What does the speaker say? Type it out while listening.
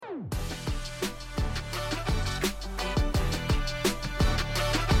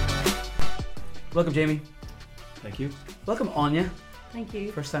Welcome, Jamie. Thank you. Welcome, Anya. Thank you.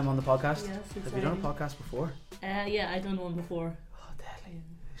 First time on the podcast. Yes, Have you done a podcast before? Yeah, I've done one before. Oh, deadly.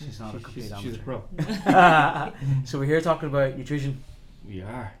 She's not a complete She's a amateur. pro. So we're here talking about nutrition. We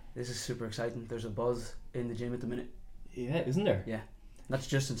are. This is super exciting. There's a buzz in the gym at the minute. Yeah, isn't there? Yeah. That's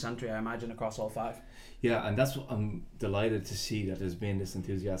just in Santry, I imagine, across all 5. Yeah, and that's what I'm delighted to see, that there's been this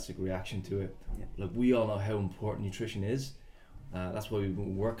enthusiastic reaction to it. Yeah. Like, we all know how important nutrition is. That's why we've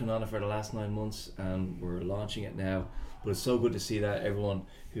been working on it for the last 9 months, and we're launching it now. But it's so good to see that everyone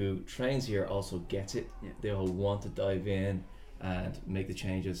who trains here also gets it. Yeah. They all want to dive in and make the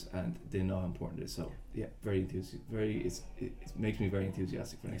changes, and they know how important it is. So yeah, very enthusiastic. It makes me very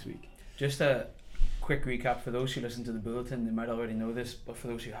enthusiastic for next week. Just a quick recap for those who listen to the bulletin. They might already know this, but for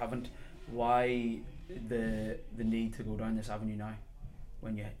those who haven't, why the need to go down this avenue now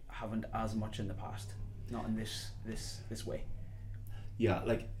when you haven't as much in the past, not in this way? Yeah,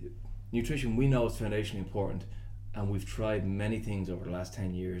 like nutrition, we know it's foundationally important, and we've tried many things over the last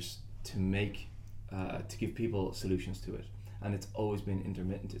 10 years to make to give people solutions to it, and it's always been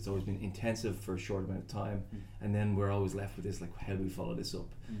intermittent. It's always been intensive for a short amount of time, and then we're always left with this, like, how do we follow this up?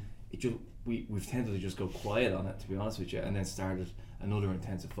 It just we've tended to just go quiet on it, to be honest with you, and then started another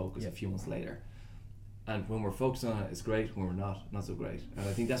intensive focus a few months later. And when we're focused on it, it's great. When we're not so great. And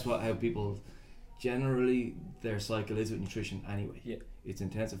I think that's how people generally, their cycle is with nutrition anyway. Yeah. It's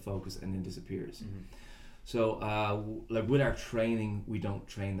intensive focus and then disappears. So like with our training, we don't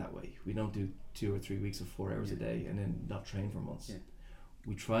train that way. We don't do 2 or 3 weeks of 4 hours a day and then not train for months. Yeah.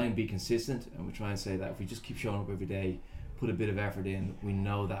 We try and be consistent, and we try and say that if we just keep showing up every day, put a bit of effort in, we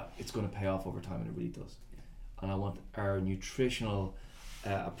know that it's going to pay off over time, and it really does. And I want our nutritional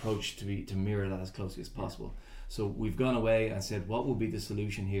approach to mirror that as closely as possible. So we've gone away and said, what will be the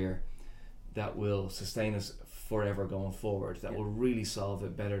solution here that will sustain us forever going forward, that will really solve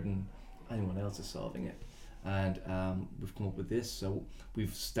it better than anyone else is solving it? And we've come up with this. So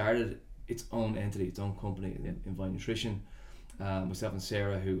we've started its own entity, its own company, Invine Nutrition. Myself and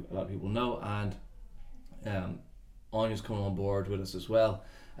Sarah, who a lot of people know, and Anya's coming on board with us as well.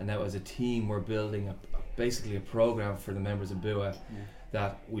 And now as a team, we're building basically a program for the members of BUA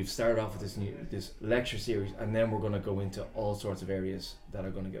that we've started off with this lecture series, and then we're going to go into all sorts of areas that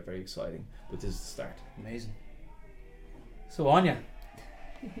are going to get very exciting. But this is the start. Amazing. So Anya,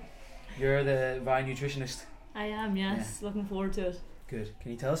 you're the Vine nutritionist. I am, yes. Yeah. Looking forward to it. Good.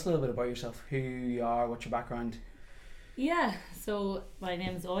 Can you tell us a little bit about yourself? Who you are, what's your background? Yeah, so my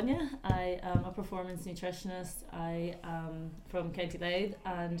name is Anya. I am a performance nutritionist. I am from County Louth,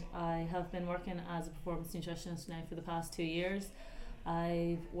 and I have been working as a performance nutritionist now for the past 2 years.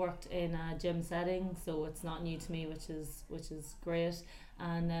 I've worked in a gym setting, so it's not new to me, which is great.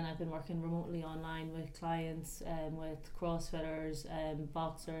 And then I've been working remotely online with clients, with CrossFitters,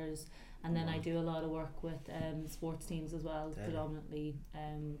 boxers, and then I do a lot of work with sports teams as well, predominantly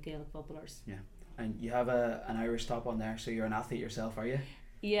Gaelic footballers. Yeah. And you have an Irish top on there, so you're an athlete yourself, are you?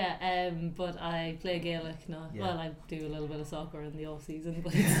 Yeah, but I play Gaelic not. Yeah. Well, I do a little bit of soccer in the off season,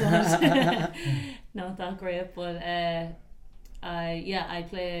 but it's not not that great. But I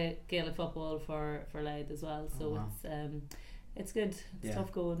play Gaelic football for Louth as well, so it's good. It's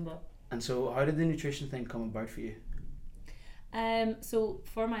tough going, but. And so, how did the nutrition thing come about for you? So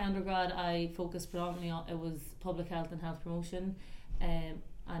for my undergrad, I focused predominantly on public health and health promotion,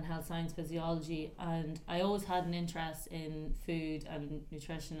 and health science physiology, and I always had an interest in food and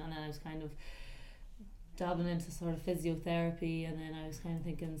nutrition, and then I was kind of dabbling into sort of physiotherapy, and then I was kind of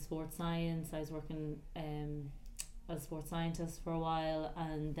thinking sports science. I was working as a sports scientist for a while,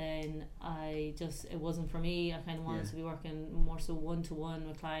 and then it wasn't for me. I kind of wanted to be working more so one-to-one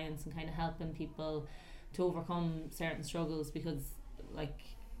with clients and kind of helping people to overcome certain struggles, because like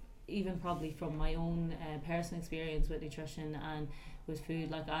even probably from my own personal experience with nutrition and with food,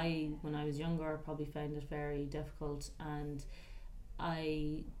 like when I was younger, probably found it very difficult, and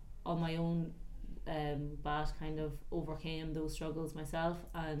I on my own bat kind of overcame those struggles myself,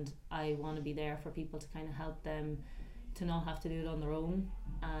 and I want to be there for people to kind of help them to not have to do it on their own,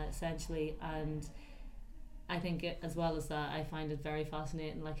 essentially. And I think as well as that, I find it very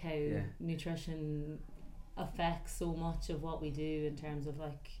fascinating, like how nutrition affects so much of what we do in terms of,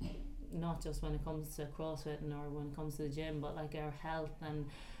 like, not just when it comes to CrossFitting or when it comes to the gym, but like our health and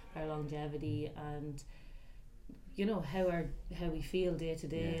our longevity, and you know how we feel day to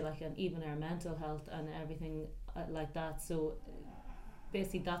day, like, and even our mental health and everything like that. So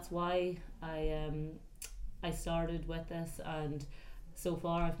basically that's why I started with this, and so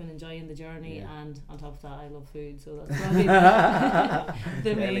far I've been enjoying the journey, and on top of that I love food, so that's probably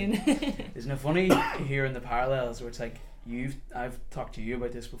the main. Isn't it funny hearing the parallels where it's like I've talked to you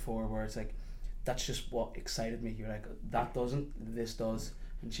about this before, where it's like that's just what excited me. You're like, that doesn't, this does.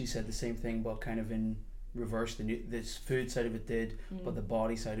 And she said the same thing, but kind of in reverse. This food side of it did, but the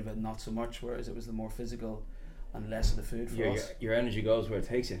body side of it not so much, whereas it was the more physical and less of the food for us. Your energy goes where it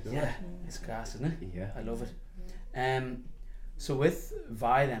takes you, doesn't it? It's class, isn't it? Yeah. I love it. So with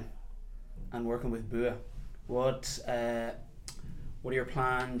Vi then, and working with Bua, what are your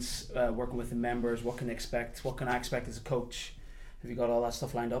plans working with the members? What can I expect as a coach? Have you got all that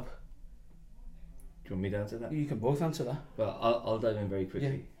stuff lined up? Do you want me to answer that? You can both answer that. Well, I'll dive in very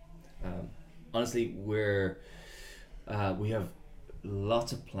quickly. Honestly, we have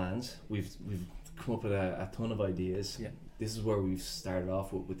lots of plans. We've come up with a ton of ideas. Yeah. This is where we've started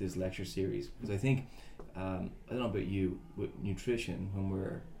off with this lecture series, because I think I don't know about you, with nutrition, when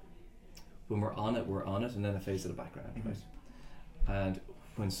we're on it, and then it fades to the background, right? And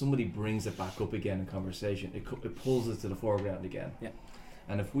when somebody brings it back up again in conversation, it pulls it to the foreground again. Yeah.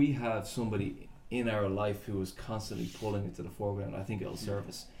 And if we have somebody in our life who is constantly pulling it to the foreground, I think it'll serve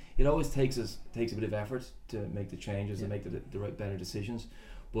us. It always takes a bit of effort to make the changes and make the right, better decisions,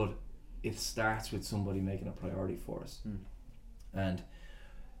 but it starts with somebody making a priority for us. And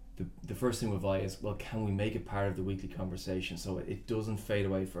the first thing with Vi is, well, can we make it part of the weekly conversation so it doesn't fade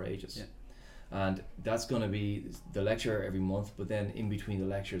away for ages? Yeah. And that's going to be the lecture every month, but then in between the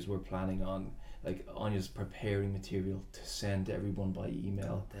lectures we're planning on, like, Anya's preparing material to send to everyone by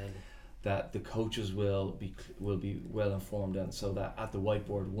email, that the coaches will be well informed, and so that at the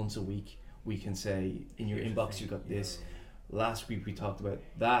whiteboard once a week we can say, in your inbox you got this, last week we talked about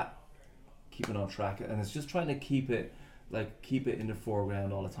that, keep it on track. And it's just trying to keep it in the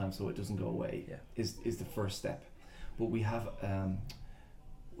foreground all the time so it doesn't go away, is the first step. But we have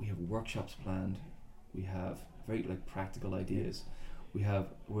workshops planned, we have very practical ideas.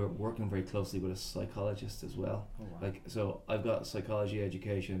 We're working very closely with a psychologist as well. Oh, wow. So I've got a psychology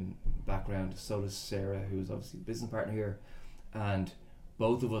education background, so does Sarah, who is obviously the business partner here, and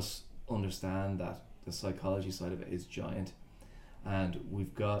both of us understand that the psychology side of it is giant. And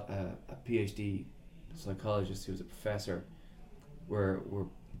we've got a PhD psychologist who's a professor. We're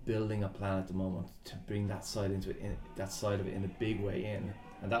building a plan at the moment to bring that side of it in a big way in,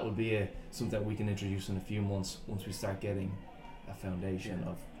 and that will be something that we can introduce in a few months once we start getting a foundation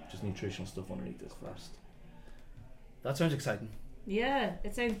of just nutritional stuff underneath this first. That sounds exciting. Yeah,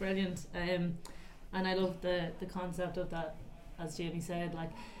 it sounds brilliant. And I love the concept of that, as Jamie said, like,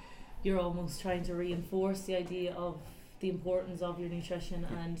 you're almost trying to reinforce the idea of the importance of your nutrition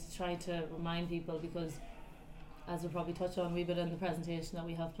and try to remind people, because as we'll probably touch on a wee bit in the presentation that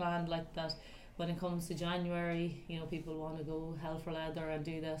we have planned, like, that when it comes to January, people want to go hell for leather and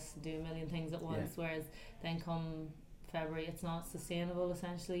do a million things at once, whereas then come February it's not sustainable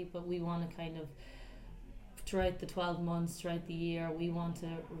essentially. But we want to kind of, throughout the 12 months, throughout the year, we want to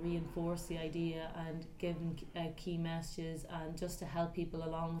reinforce the idea and give them key messages, and just to help people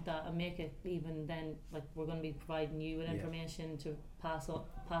along with that, and make it even then, like, we're going to be providing you with information to pass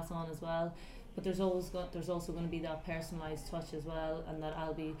on as well. But there's also going to be that personalised touch as well, and that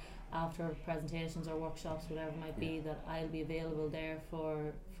I'll be, after presentations or workshops, whatever it might be, that I'll be available there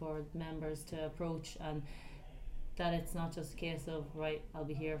for members to approach, and that it's not just a case of, right, I'll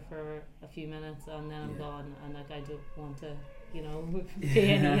be here for a few minutes and then I'm gone, and like, I don't want to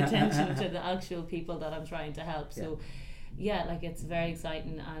pay any attention to the actual people that I'm trying to help. So it's very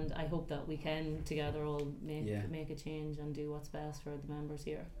exciting, and I hope that we can together all make a change and do what's best for the members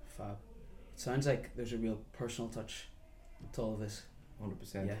here. Fab. It sounds like there's a real personal touch to all of this.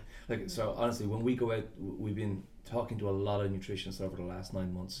 100%. Yeah. So honestly, when we go out, we've been talking to a lot of nutritionists over the last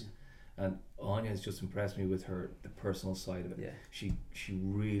 9 months. And Anya has just impressed me with the personal side of it. Yeah. She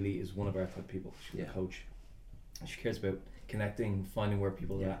really is one of our type people. She's a coach. She cares about connecting, finding where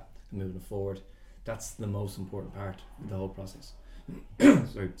people are at, and moving forward. That's the most important part of the whole process.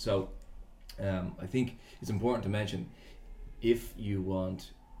 Sorry. So I think it's important to mention, if you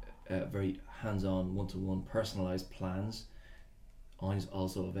want very hands-on, one-to-one, personalised plans, Anya's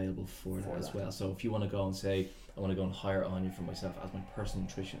also available for that as well. So if you want to go and say, I want to go and hire Anya for myself as my personal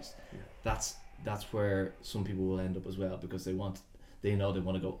nutritionist, that's where some people will end up as well, because they know they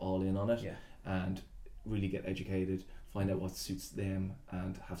want to go all in on it and really get educated, find out what suits them,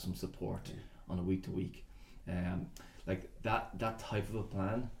 and have some support on a week to week. Like that type of a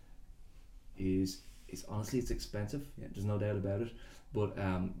plan is honestly, it's expensive. There's no doubt about it. But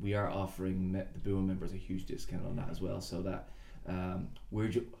we are offering the Bua members a huge discount on that as well, so that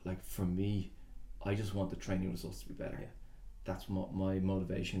for me, I just want the training results to be better. That's what my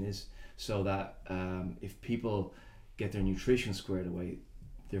motivation is, so that if people get their nutrition squared away,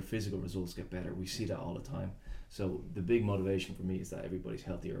 their physical results get better. We see that all the time. So the big motivation for me is that everybody's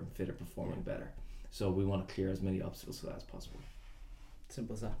healthier and fitter, performing better. So we want to clear as many obstacles to that as possible.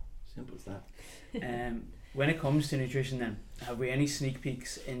 Simple as that. Simple as that. When it comes to nutrition then, have we any sneak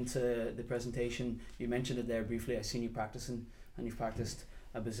peeks into the presentation? You mentioned it there briefly. I've seen you practicing, and you've practiced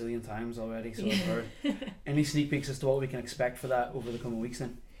a bazillion times already, so I've heard. Any sneak peeks as to what we can expect for that over the coming weeks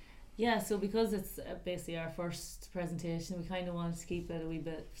then? Yeah, so because it's basically our first presentation, we kind of wanted to keep it a wee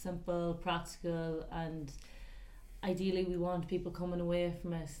bit simple, practical, and ideally we want people coming away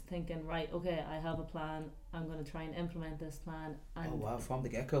from it thinking, right, okay, I have a plan, I'm going to try and implement this plan. And oh wow, from the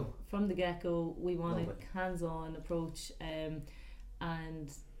get-go. From the get-go, we want Love a hands-on approach, and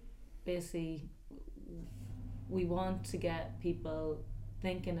basically we want to get people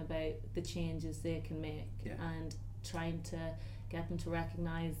thinking about the changes they can make, and trying to get them to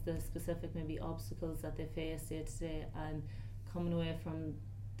recognise the specific maybe obstacles that they face day to day, and coming away from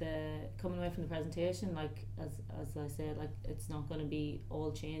the presentation, like as I said, like it's not going to be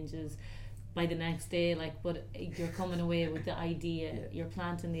all changes by the next day, like, but you're coming away with the idea, you're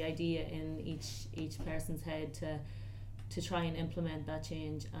planting the idea in each person's head to try and implement that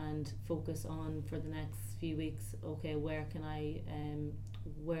change and focus on for the next few weeks, okay, where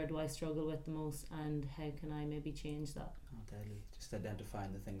do I struggle with the most, and how can I maybe change that? Oh, deadly. Just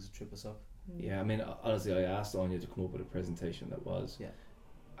identifying the things that trip us up. Yeah, I mean, honestly, I asked Anya to come up with a presentation that was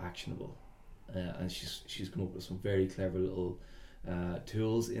actionable, and she's come up with some very clever little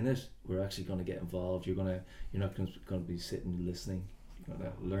tools in it. We're actually going to get involved. You're not going to be sitting listening. You're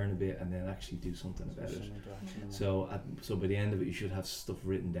going to learn a bit and then actually do something about it. So by the end of it, you should have stuff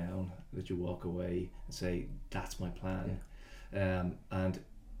written down that you walk away and say, that's my plan. And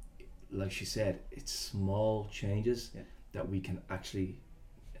like she said, it's small changes that we can actually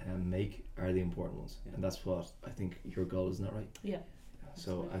make are the important ones, and that's what I think your goal is, isn't that right? Yeah.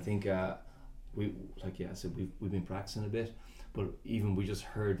 So I think we've been practicing a bit, but even we just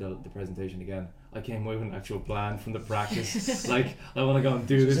heard the presentation again. I came away with an actual plan from the practice. Like, I want to go and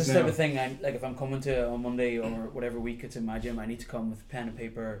do this now. This type of thing. If I'm coming to on Monday or whatever week it's in my gym, I need to come with pen and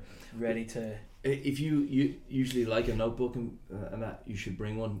paper, ready to. If you usually like a notebook and that, you should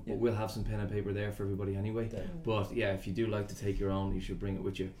bring one. But we'll have some pen and paper there for everybody anyway. But yeah, if you do like to take your own, you should bring it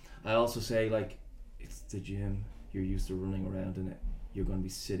with you. I also say, like, it's the gym. You're used to running around in it. You're going to be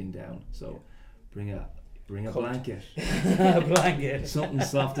sitting down, so bring a blanket. A blanket. Something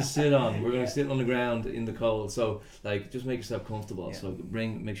soft to sit on. We're going to sit on the ground in the cold, so like just make yourself comfortable. So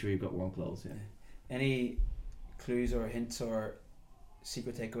make sure you've got warm clothes. Any clues or hints or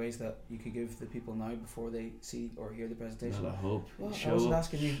secret takeaways that you could give the people now before they see or hear the presentation? Well, I hope. Well, Show I wasn't up.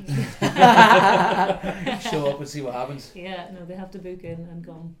 asking you. Show up and see what happens. Yeah, no, they have to book in and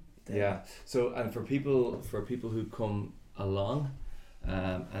come. Yeah. So, and for people who come along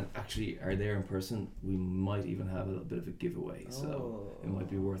and actually are there in person, we might even have a little bit of a giveaway. So it might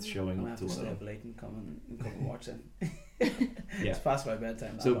be worth showing up to one. Stay one. up late and come and watch it. It's past my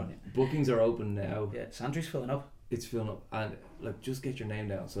bedtime. So bookings are open now. Yeah, Santry's filling up. It's filling up, and like just get your name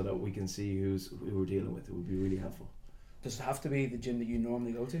down so that we can see who we're dealing with. It would be really helpful. Does it have to be the gym that you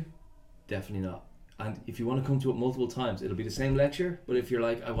normally go to? Definitely not. And if you want to come to it multiple times, it'll be the same lecture, but if you're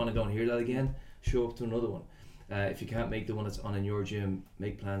like, I want to go and hear that again, show up to another one. If you can't make the one that's on in your gym,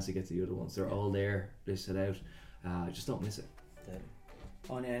 make plans to get to the other ones. They're all there, listed out. Just don't miss it.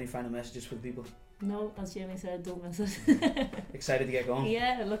 Anya, any final messages for the people? No, as Jamie said, don't miss it. Excited to get going?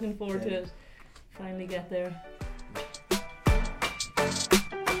 Yeah, looking forward to it. Finally get there.